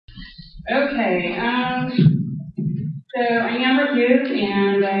Okay, so I'm Amber Hughes,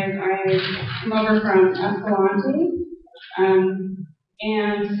 and I come over from Escalante,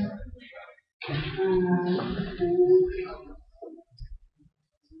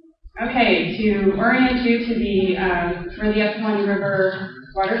 okay, to orient you to the where the Escalante River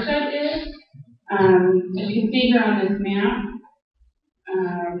watershed is. As you can see here on this map,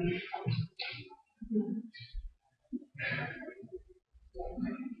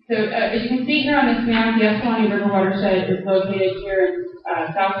 as you can see here on this map, the Escalante River watershed is located here in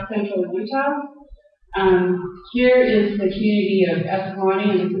south central Utah. Here is the community of Escalante,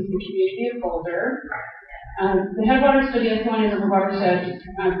 and this is the community of Boulder. The headwaters for the Escalante River watershed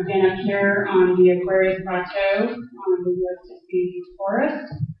begin up here on the Aquarius Plateau on the U.S.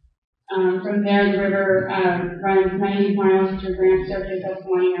 forest. From there, the river runs 90 miles through Grand Staircase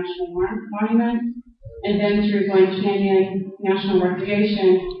Escalante National Monument, and then through Glen Canyon National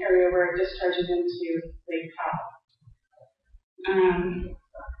Recreation Area, where it discharges into Lake Powell.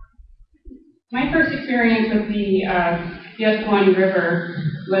 My first experience with the Escalante River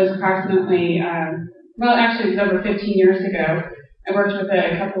was approximately, it was over 15 years ago. I worked with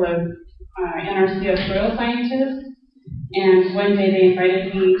a couple of NRCS soil scientists, and one day they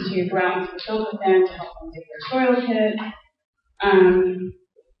invited me to go out into the field with them to help them dig their soil kit.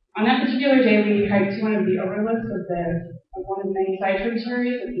 On that particular day, we hiked to one of the overlooks of one of the many side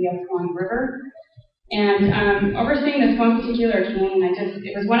tributaries of the Escalante River. And overseeing this one particular canyon,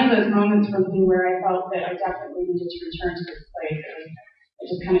 it was one of those moments for me where I felt that I definitely needed to return to this place. It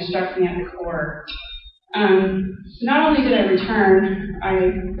just kind of struck me at the core. Not only did I return,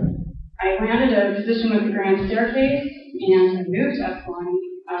 I landed a position with the Grand Staircase and moved to Escalante,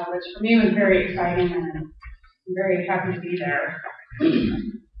 which for me was very exciting, and I'm very happy to be there.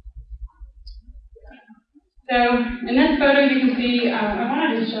 So in this photo, you can see, I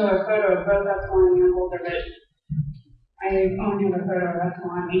wanted to show a photo of both Escalante and Boulder, but I only have a photo of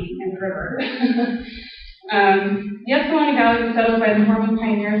Escalante and the river. The Escalante Valley was settled by the Mormon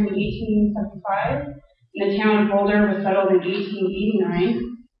pioneers in 1875, and the town of Boulder was settled in 1889.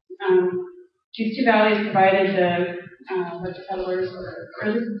 These two valleys provided what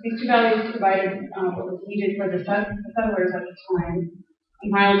was needed for the settlers at the time: a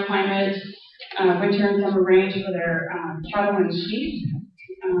mild climate, winter and summer range for their cattle and sheep.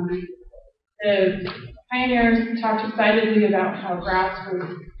 The pioneers talked excitedly about how grass was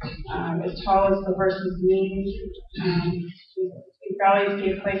as tall as the horse's knees. These valleys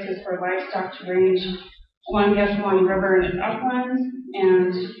gave places for livestock to range along the Escalante River and its uplands,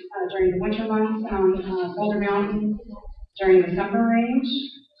 and during the winter months on Boulder Mountain during the summer range.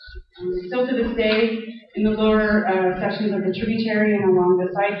 Still to this day, in the lower sections of the tributary and along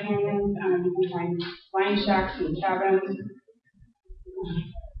the side canyons, you can find line shacks and cabins.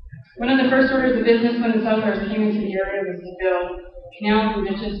 One of the first orders of business when the settlers came into the area was to build canals and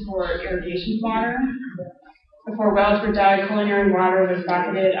ditches for irrigation water. Before wells were dug, culinary water was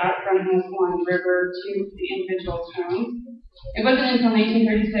bucketed out from the Escalante River to the individual's homes. It wasn't until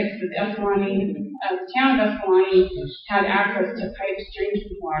 1936 that the town of Escalante had access to piped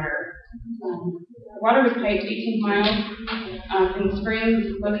drinking water. The water was piped 18 miles from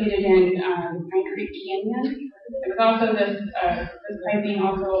springs located in Pine Creek Canyon. It was also this piping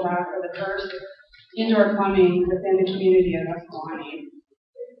also allowed for the first indoor plumbing within the community of Escalante.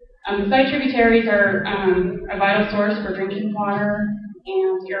 The side tributaries are a vital source for drinking water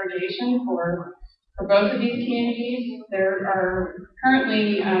and irrigation for both of these communities. There are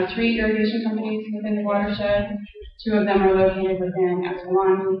currently 3 irrigation companies within the watershed. 2 of them are located within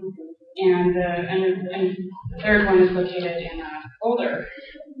Escalante, and the third one is located in Boulder.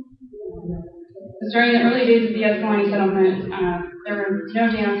 During the early days of the Escalante settlement, there were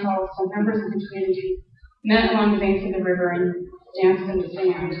no dance halls, so members of the community met along the banks of the river and danced in the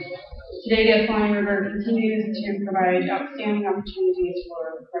sand. Today, the Escalante River continues to provide outstanding opportunities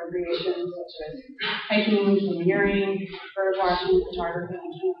for recreation, such as hiking, canyoneering, bird watching, photography,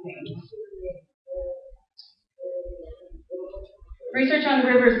 and camping. Research on the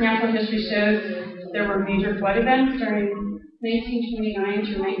river's natural history shows there were major flood events during 1929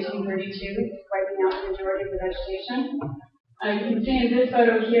 to 1932, wiping out the majority of the vegetation. You can see in this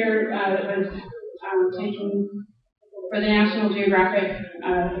photo here that was taken for the National Geographic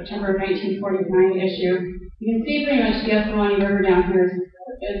September of 1949 issue. You can see pretty much the Escalante River down here is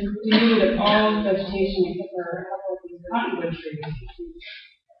denuded of all vegetation except for a couple of these cottonwood trees.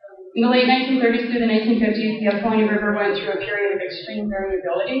 In the late 1930s through the 1950s, the Escalante River went through a period of extreme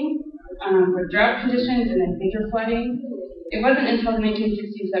variability with drought conditions and then major flooding. It wasn't until the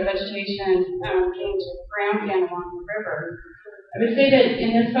 1960s that vegetation came to the ground again along the river. I would say that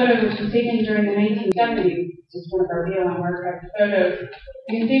in this photo, which was taken during the 1970s, just one of our VLM archive photos,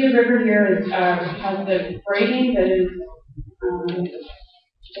 you can see the river here has the braiding that is,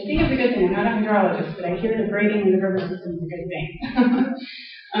 I think it's a good thing. I'm not a hydrologist, but I hear the braiding in the river system is a good thing.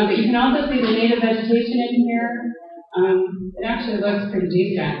 But you can also see the native vegetation in here. It actually looks pretty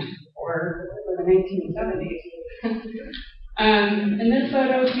decent for the 1970s. In this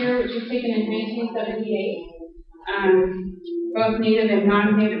photo here, which was taken in 1978, both native and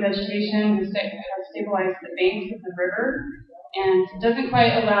non-native vegetation has stabilized the banks of the river and doesn't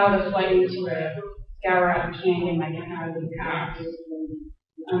quite allow the flooding to scour out the canyon like it has in the past.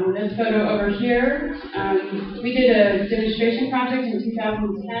 This photo over here, we did a demonstration project in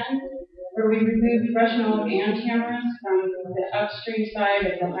 2010 where we removed brush knoll and tamarinds from the upstream side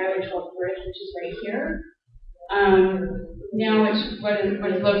of the Highway 12 bridge, which is right here. Now, what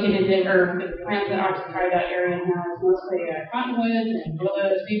is located in, or the plants that occupy that area now is mostly cottonwoods and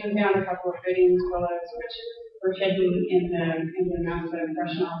willows. We even found a couple of Goodings willows, which were hidden in the massive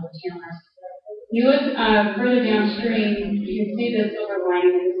brush knoll of tamarinds. You look further downstream, you can see the silver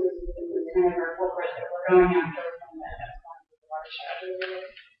lining. This is kind of our culprit that we're going after from the Escalante watershed.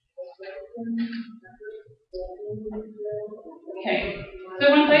 Okay, so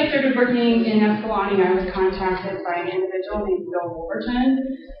once I started working in Escalante, I was contacted by an individual named Bill Wolverton,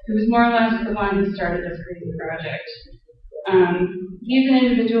 who was more or less the one who started this crazy project. He's an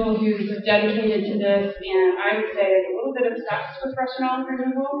individual who's dedicated to this, and I would say is a little bit obsessed with brush knoll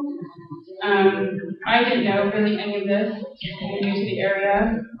removal. I didn't know really any of this. I'm new to the area.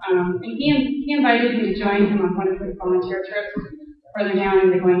 And he invited me to join him on one of his volunteer trips further down in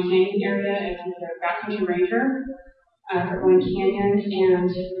the Glen Canyon area as a backcountry ranger for Glen Canyon. And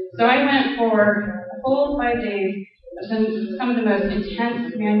so I went for a full 5 days of some of the most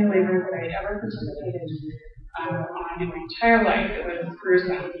intense manual labor that I had ever participated on in my entire life. It was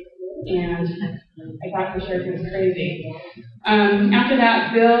gruesome. And I thought for sure he was crazy. After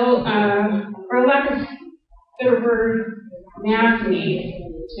that, Bill, for lack of better word, nagged me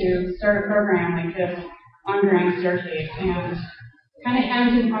to start a program like this on Grand Staircase, and kind of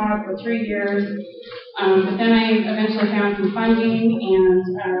hemmed and hawed for 3 years. But then I eventually found some funding and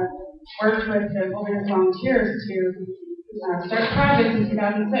worked with the wilderness volunteers to start the project in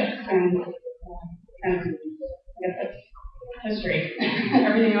 2006. And I guess that's history.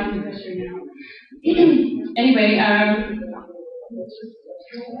 Everything else is history now. Anyway,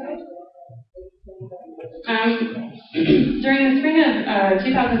 during the spring of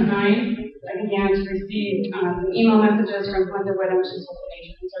 2009, I began to receive some email messages from Linda Whittam, she's with the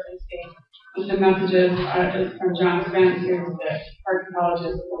Nature Conservancy, and some messages from John Spence, who's the park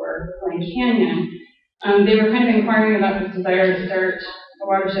ecologist for Glen Canyon. They were kind of inquiring about this desire to start a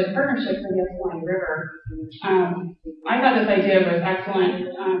watershed partnership for the Escalante River. I thought this idea was excellent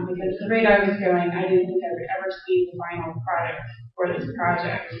because the rate I was going, I didn't think I would ever see the final product for this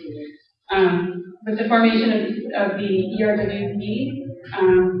project. With the formation of the ERWP,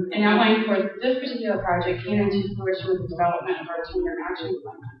 an outline for this particular project came into fruition with the development of our 10-year action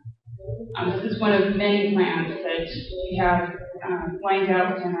plan. This is one of many plans that we have lined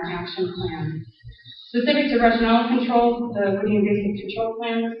out within our action plan. Specific to brush knoll control, the Woody Invasive Control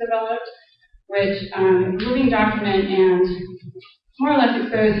Plan was developed, which is a moving document and more or less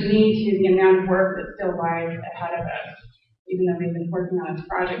exposed me to the amount of work that still lies ahead of us, even though we've been working on this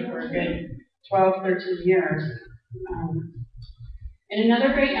project for a good 12, 13 years. And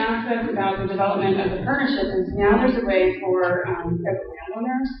another great aspect about the development of the partnership is now there's a way for private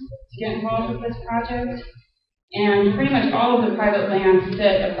landowners to get involved with this project. And pretty much all of the private lands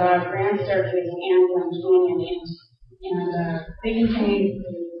sit above Grand Staircase and Glen Canyon, and they contain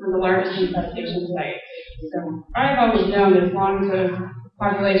some of the largest infestation sites. So I've always known that as long as those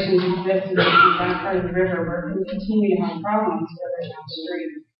populations exist in that part of the river, we're going to continue to have problems further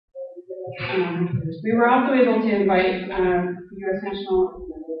downstream. We were also able to invite the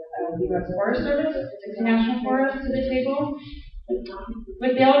U.S. Forest Service, 60 National Forests, to the table.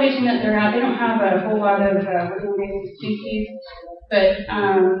 With the elevation that they're at, they don't have a whole lot of woody-invasive species, but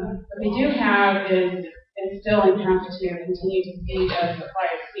what they do have is still enough to continue to feed a supply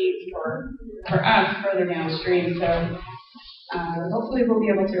of seeds for us further downstream. So hopefully we'll be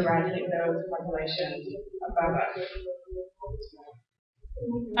able to eradicate those populations above us.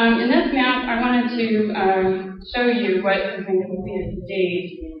 In this map, I wanted to show you what has been completed to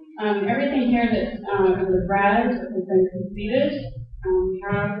date. Everything here that's in the red has been completed. We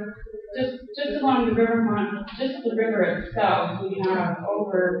have just along the river, just the river itself, we have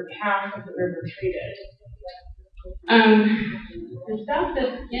over half of the river treated. The stuff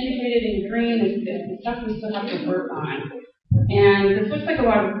that's indicated in green is the stuff we still have to work on. And this looks like a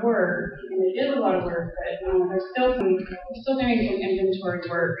lot of work, and it is a lot of work, but we're still doing some inventory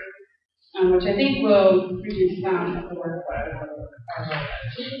work, which I think will reduce some of the workload.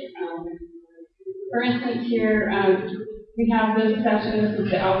 For instance, here we have this section. This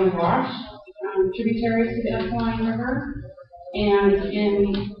is the Alvin Wash, tributaries to the Escalante River, and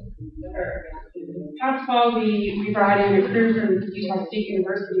in past fall we brought in a crew from Utah State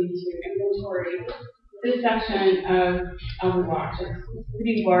University to inventory this section of Alvin Wash. It's a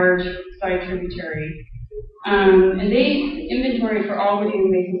pretty large side tributary. And they inventory for all woody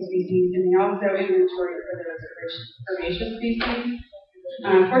invasive species, and they also inventory for those herbaceous species.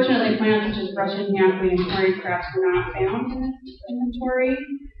 Fortunately, plants such as brush and knapweed and quarry crabs were not found in this inventory.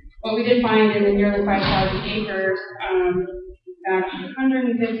 What we did find in the nearly 5,000 acres, about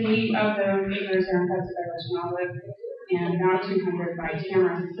 150 of those acres are infested by Russian olive, and about 200 by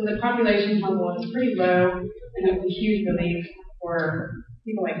tamarisk. So the population level is pretty low, and that's a huge relief for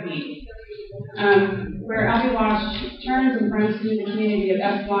people like me. Where Alvin Wash turns and runs through the community of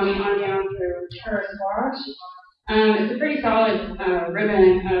Escalante on down through Terrace Wash, it's a pretty solid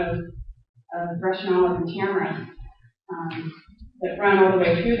ribbon of Russian olive and tamarisk that run all the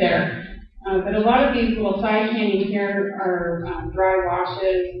way through there. But a lot of these little side canyons here are dry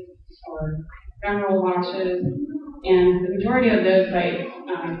washes or ephemeral washes, and the majority of those sites,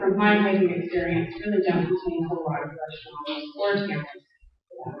 from my hiking experience, really don't contain a whole lot of Russian olive or tamarisk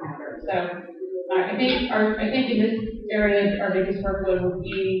for that matter. So I think in this area our biggest workload will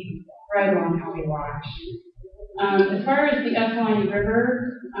be right along Alvin Wash. As far as the Escalante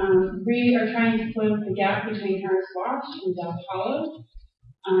River, we are trying to close the gap between Harris Wash and Death Hollow.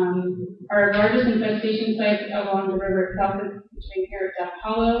 Our largest infestation sites along the river itself is between here at Death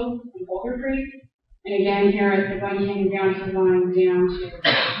Hollow and Boulder Creek, and again here at the Glen Canyon boundary line down to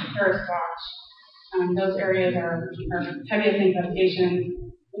Harris Wash. Those areas are heaviest infestation,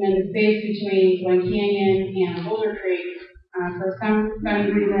 and then the space between Glen Canyon and Boulder Creek, for some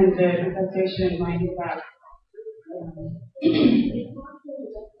funny reason, the infestation might be about.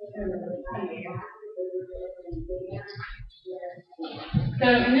 So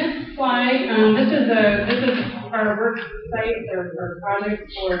in this slide, this is our work site or project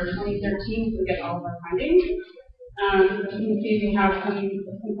for 2013 to get all of our funding. You can see we have some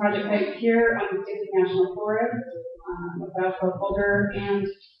project sites here on the 60 National Forest, about Boulder and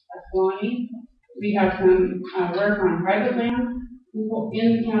Escalante. We have some work on private land in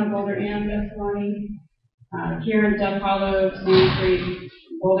the town of Boulder and Escalante. Here in Death Hollow, Sand Creek,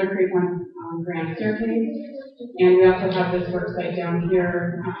 Boulder Creek on Grand Staircase, and we also have this work site down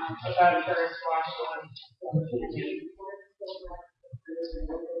here above Terrace Wash on Canyon.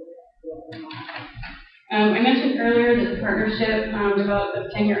 I mentioned earlier that the partnership developed a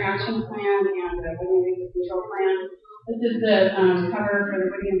 10-year action plan and a woody invasive control plan. This is the cover for the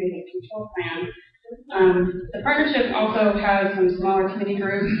woody invasive control plan. The partnership also has some smaller committee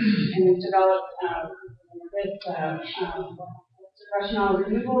groups, and we've developed this Russian olive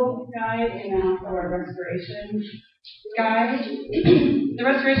removal guide and then also our restoration guide. The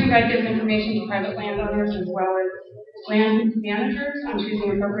restoration guide gives information to private landowners as well as land managers on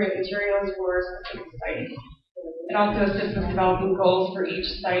choosing appropriate materials for specific sites. It also assists with developing goals for each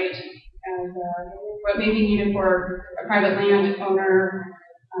site and what may be needed for a private landowner.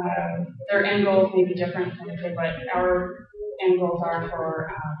 Their end goals may be different from what our end goals are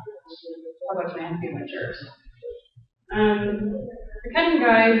for public land managers. The cutting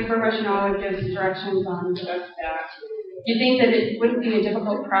guide for Russian olive gives directions on just that. You'd think that it wouldn't be a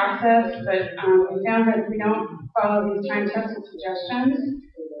difficult process, but we found that if we don't follow these time-tested suggestions,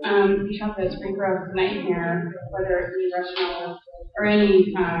 we have this regrowth nightmare, whether it be Russian olive or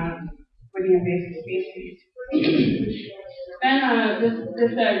any woody invasive species. Then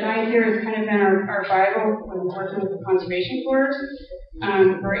this guide here has kind of been our Bible when working with the Conservation Corps.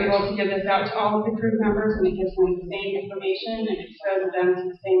 We're able to give this out to all of the crew members, and it gives them the same information and exposes them to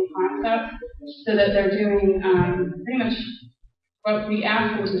the same concept so that they're doing pretty much what we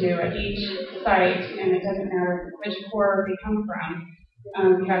ask them to do at each site, and it doesn't matter which corps they come from.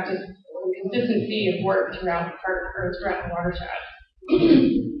 We have just consistency of work throughout the watershed.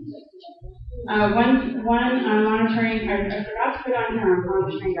 One monitoring, I forgot to put on here our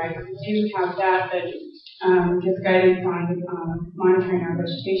monitoring guide, but we do have that gives guidance on monitoring our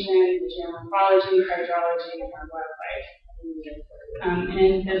vegetation, geomorphology, hydrology, and our wildlife. And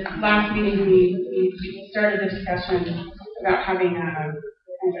in this last meeting, we started the discussion about having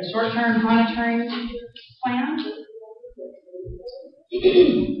a short-term monitoring plan.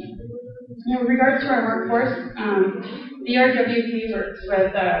 In regards to our workforce, The RWP works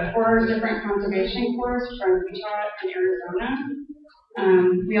with 4 different conservation corps from Utah and Arizona.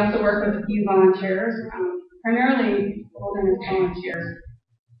 We also work with a few volunteers, primarily wilderness volunteers.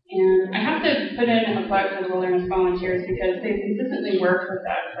 And I have to put in a plug for the wilderness volunteers because they've consistently worked with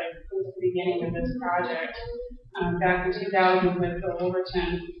us, like since the beginning of this project, back in 2000 with Bill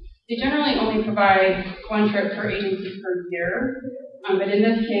Wolverton. They generally only provide 1 trip per agency per year, but in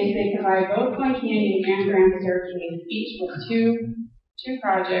this case, they provide both Glen Canyon and Grand Staircase, each with two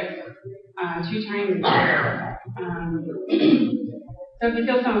projects, 2 times a year. So if you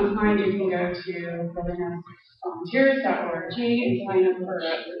feel so inclined, you can go to wildernessvolunteers.org and sign up for a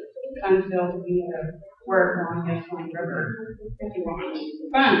fun-filled week of work along the Escalante River if you want.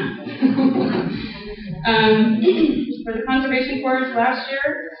 Fun! For the conservation course last year,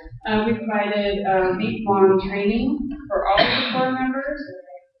 we provided week-long training for all of the Corps members.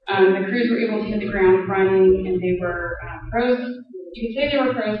 The crews were able to hit the ground running, and they were pros. You could say they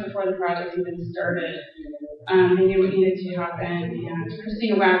were pros before the project even started. They knew what needed to happen, and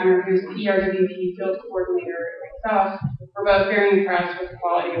Christina Wagner, who's the ERWP field coordinator, and myself were both very impressed with the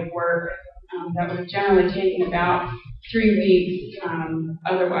quality of work that would have generally taken about 3 weeks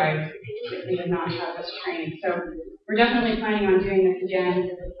otherwise if we did not have this training. So we're definitely planning on doing this again in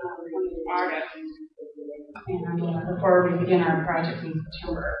August, and before we begin our project in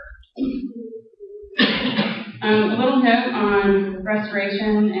September. A little note on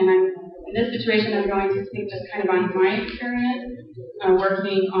restoration, and in this situation I'm going to speak just kind of on my experience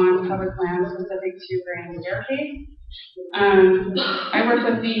working on public land specific to Grand Staircase. I work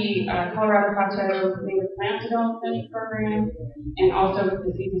with the Colorado Plateau Native Plant Development Program and also with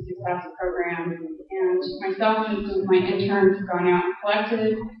the Seed Success Program. And myself and some of my interns have gone out and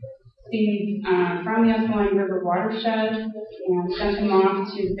collected seeds from the Escalante River watershed and sent them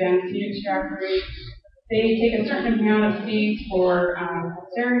off to the Bend Seed Extractory. They take a certain amount of seeds for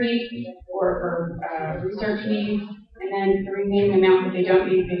posterity or for research needs, and then the remaining amount that they don't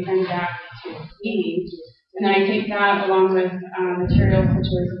need, they send back to seed. And then I take that along with materials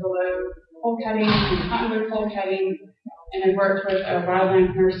such as willow pole cuttings and cottonwood pole cuttings, and I've worked with a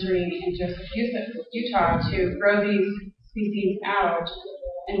wildland nursery in Joseph, Utah to grow these species out,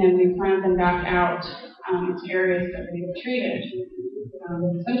 and then we plant them back out into areas that we've treated.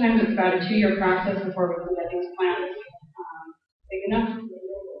 Sometimes it's about a 2-year process before we can get these plants big enough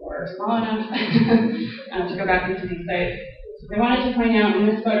or small enough to go back into these sites. I wanted to point out in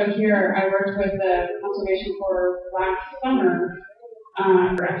this photo here, I worked with the Conservation Corps last summer,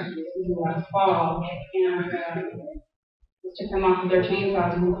 or actually last fall, and took them off of their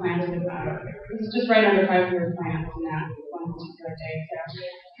chainsaws and we planted it was just right under 500 plants in that one particular day. So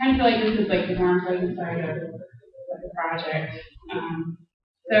I kind of feel like this is like the warm fuzzy side of the project.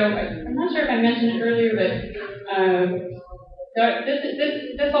 So I'm not sure if I mentioned it earlier, but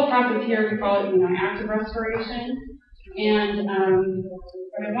this whole process here, we call it, active restoration. And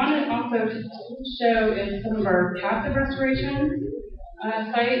what I wanted also to show is some of our passive restoration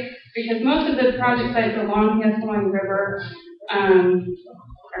sites, because most of the project sites along the Escalante River are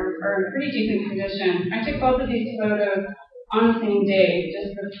in pretty decent condition. I took both of these photos on the same day.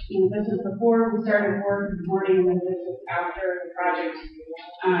 This is before we started work in the morning, and then this is after the project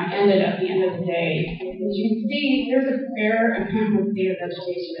ended at the end of the day. As you can see, there's a fair amount of native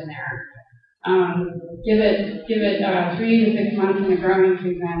vegetation in there. Give it 3 to 6 months in the growing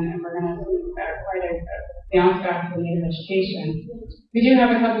season, and we're going to see quite a bounce back for native vegetation. We do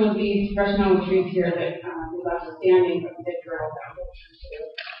have a couple of these fresh melon trees here that we left standing, but we did grow them.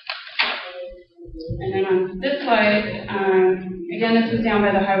 And then on this slide, again, this was down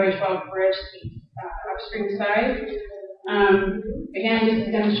by the Highway 12 bridge, upstream side. Again, just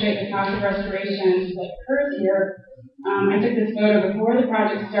to demonstrate the passive restoration that occurs here, I took this photo before the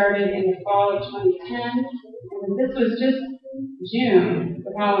project started in the fall of 2010, and this was just June,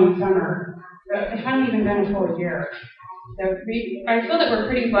 the following summer. So it hadn't even been a full year. So I feel that we're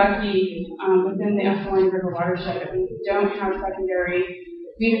pretty lucky within the Escalante River watershed that we don't have secondary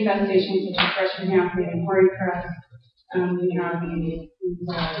weed infestations such as fresh hemp and hoary cress. We have these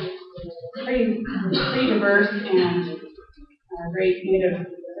pretty diverse and great native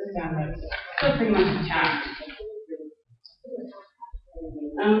system that's still pretty much intact.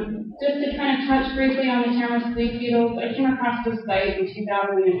 Just to kind of touch briefly on the Tamarack leaf beetles, I came across this site in 2008.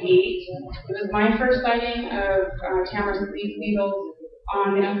 It was my first sighting of Tamarack leaf beetles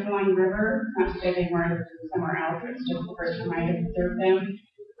on the Escalante River. Not to say they weren't somewhere else, it's just the first time I had observed them.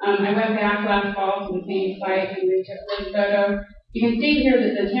 I went back last fall to the same site and we took this photo. You can see here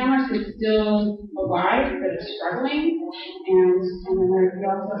that the Tamarack is still alive, but it's struggling. And then we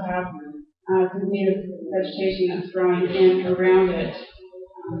also have some native vegetation that's growing in around it.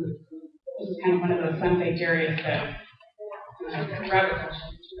 This is kind of one of those sun-baked areas that rabbit grow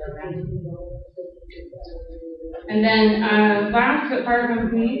around. And then last but far from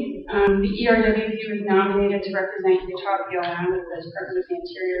complete, the ERWC was nominated to represent Utah BLM at the Department of the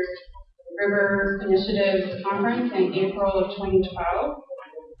Interior's River Initiative Conference in April of 2012.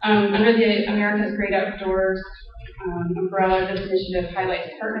 Under the America's Great Outdoors umbrella, this initiative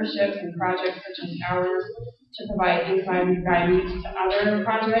highlights partnerships and projects such as ours to provide insight and guidance to other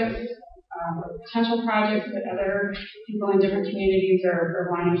projects, potential projects that other people in different communities are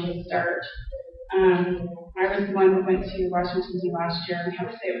wanting to start. I was the one that went to Washington, D.C. last year, and I have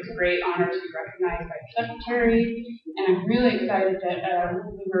to say it was a great honor to be recognized by the Secretary, and I'm really excited that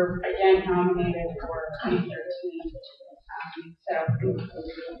we were again nominated for 2013. So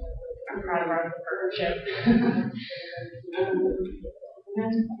I'm proud of our partnership. And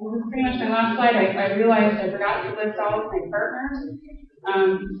this is pretty much my last slide. I realized I forgot to list all of my partners.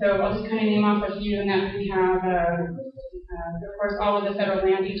 So I'll just kind of name off a few, and that we have, of course, all of the federal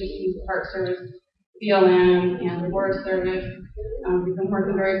land agencies, the Park Service, BLM, and the Forest Service. We've been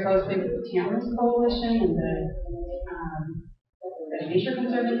working very closely with the Tamara's Coalition and the Nature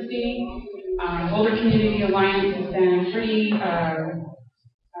Conservancy. Boulder Community Alliance has been pretty, what's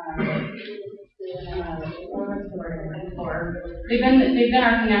the word I'm looking for? They've been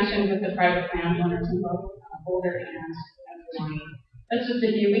our connection with the private landowners in both Boulder and Escalante. That's just a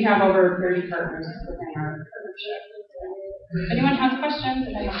few. We have over 30 partners within our partnership. If anyone has questions,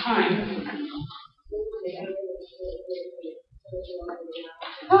 if I have time.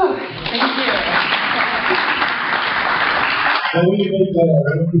 Oh, thank you.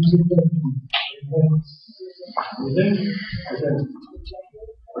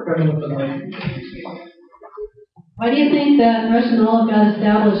 Why do you think that Russian olive got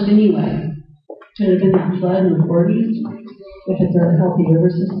established anyway? Should it have been that flood in the 40s, if it's a healthy river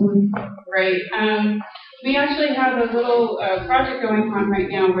system? Right. We actually have a little project going on right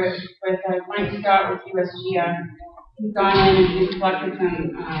now with Mike Scott with USGS. He's gone in and he's collected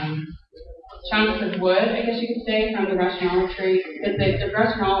some chunks of wood, I guess you could say, from the Russian olive tree. Because the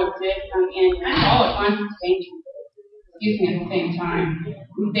Russian olive did come in kind of all at once at the same time,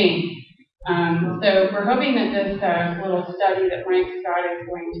 we think. So we're hoping that this little study that Mike Scott is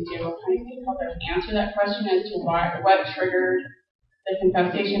going to do will kind of help us answer that question as to what triggered this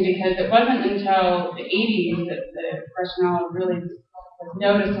infestation, because it wasn't until the 80s that the Russian olive really was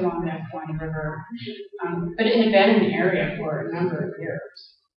noticed along the Escalante River. But it had been in the area for a number of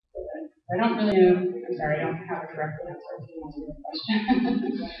years. I don't really know. I'm sorry, I don't have a direct answer to your question.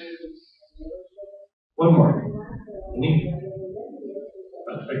 One more. Me.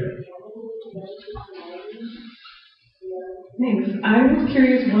 Thanks. I was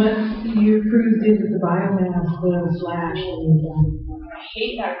curious what your crews did with the biomass oil slash when you were done. I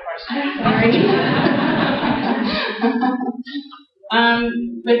hate that question. Sorry.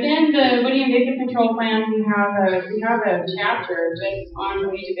 Within the woody invasive control plan, we have a chapter just on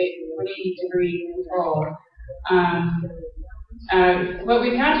woody debris control. What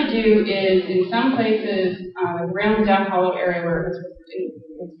we've had to do is, in some places, around the Death Hollow area where it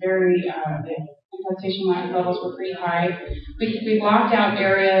was very, the infestation levels were pretty high, we blocked out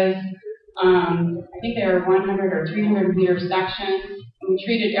areas, I think they were 100 or 300 meter sections, and we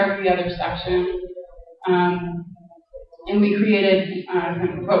treated every other section. And we created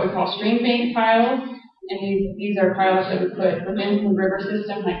what we call stream bank piles, and these are piles that we put within the river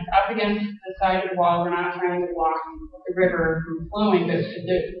system, like up against the side of the wall. We're not trying to block the river from flowing, but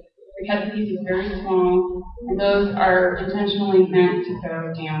because the piece is very small, and those are intentionally meant to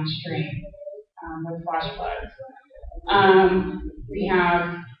go downstream with flash floods. We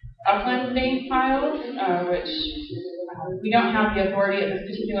have upland bank piles, which we don't have the authority at this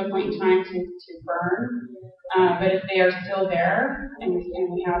particular point in time to burn. But if they are still there, and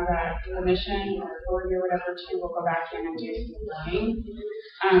we have that permission or authority or whatever we'll go back in and do some burning.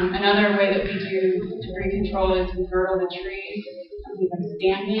 Another way that we do debris control is we girdle the trees, leave them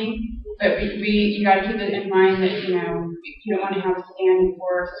standing. But you got to keep it in mind that you don't want to have a standing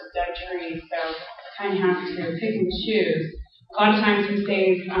forest of dead trees, so you kind of have to pick and choose. A lot of times we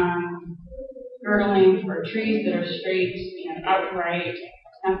save girdling for trees that are straight, upright.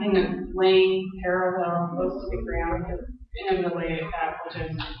 Nothing that's laying parallel, close to the ground, because inevitably that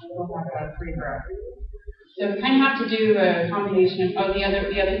will have a free growth. So we kind of have to do a combination of the other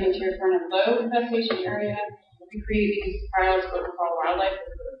thing too, for a low infestation area. We create these piles, what we call wildlife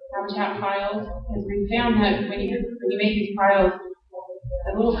habitat piles, because we found that when you make these piles,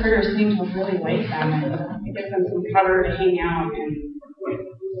 the little critters seem to really like them, and it gives them some cover to hang out. And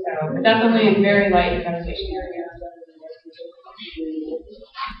so but definitely a very light infestation area.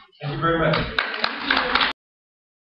 Thank you very much.